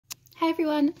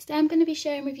everyone, today I'm going to be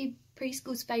sharing with you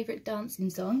Preschool's favourite dancing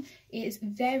song. It is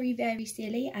very, very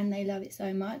silly and they love it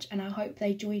so much, and I hope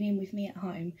they join in with me at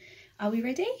home. Are we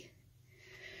ready?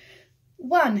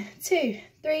 1, 2,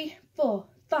 3, 4,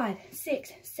 5,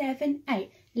 6, 7,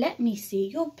 8. Let me see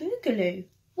your boogaloo.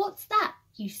 What's that,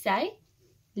 you say?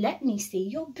 Let me see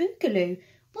your boogaloo.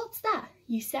 What's that,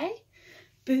 you say?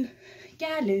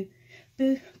 Boogaloo,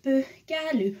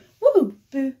 boogaloo, woo,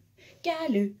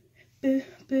 boogaloo,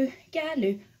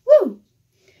 boogaloo, woo.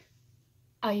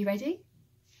 Are you ready?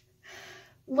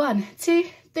 1, 2,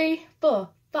 3, 4,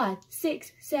 5,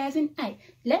 6, 7, 8.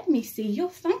 Let me see your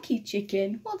funky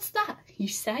chicken. What's that, you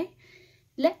say?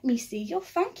 Let me see your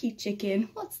funky chicken.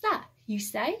 What's that, you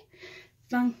say?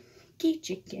 Funky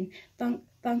chicken,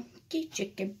 funky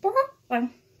chicken,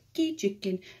 funky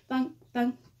chicken,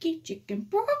 funky chicken,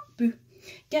 boo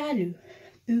galoo,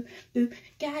 boo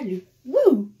galoo,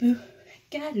 woo, boo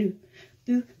galoo,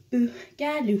 boo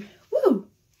galoo, woo.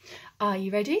 Are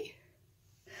you ready?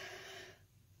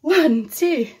 1,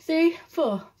 2, 3,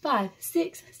 4, 5,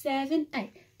 6, 7,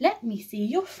 8. Let me see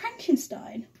your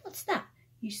Frankenstein. What's that,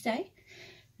 you say?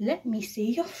 Let me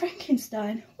see your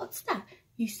Frankenstein. What's that,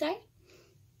 you say?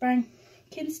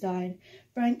 Frankenstein,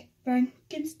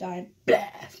 Frankenstein, blah,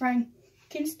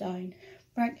 Frankenstein,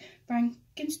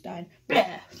 Frankenstein,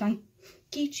 blah,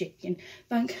 funky chicken,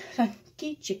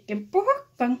 funky chicken,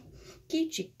 funky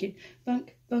chicken,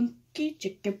 funky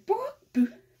chicken, boo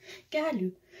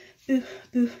galoo, boo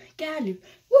galoo,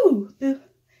 woo, boo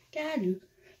galoo,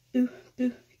 boo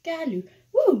galoo,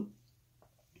 woo.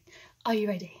 Are you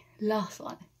ready? Last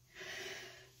one.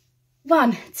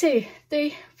 1, 2,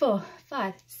 3, 4,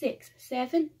 5, 6,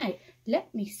 7, 8.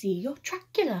 Let me see your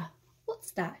Dracula.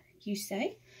 What's that, you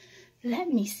say? Let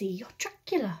me see your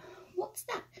Dracula. What's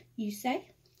that, you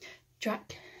say?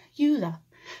 Dracula,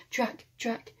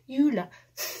 Dracula,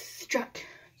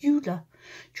 Dracula,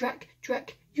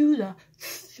 Dracula,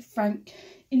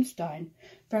 Frankenstein,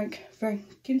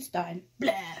 Frankenstein,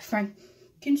 blah,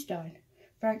 Frankenstein,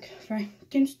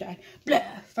 Frankenstein,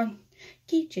 blah,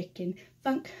 funky chicken,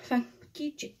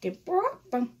 funky chicken,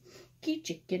 funky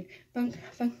chicken,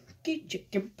 funky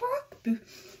chicken, boo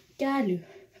galoo,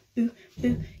 boo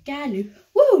galoo,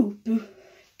 woo, boo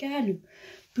galoo,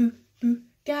 boo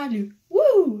galoo,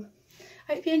 woo.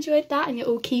 Hope you enjoyed that and you're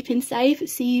all keeping safe.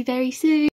 See you very soon.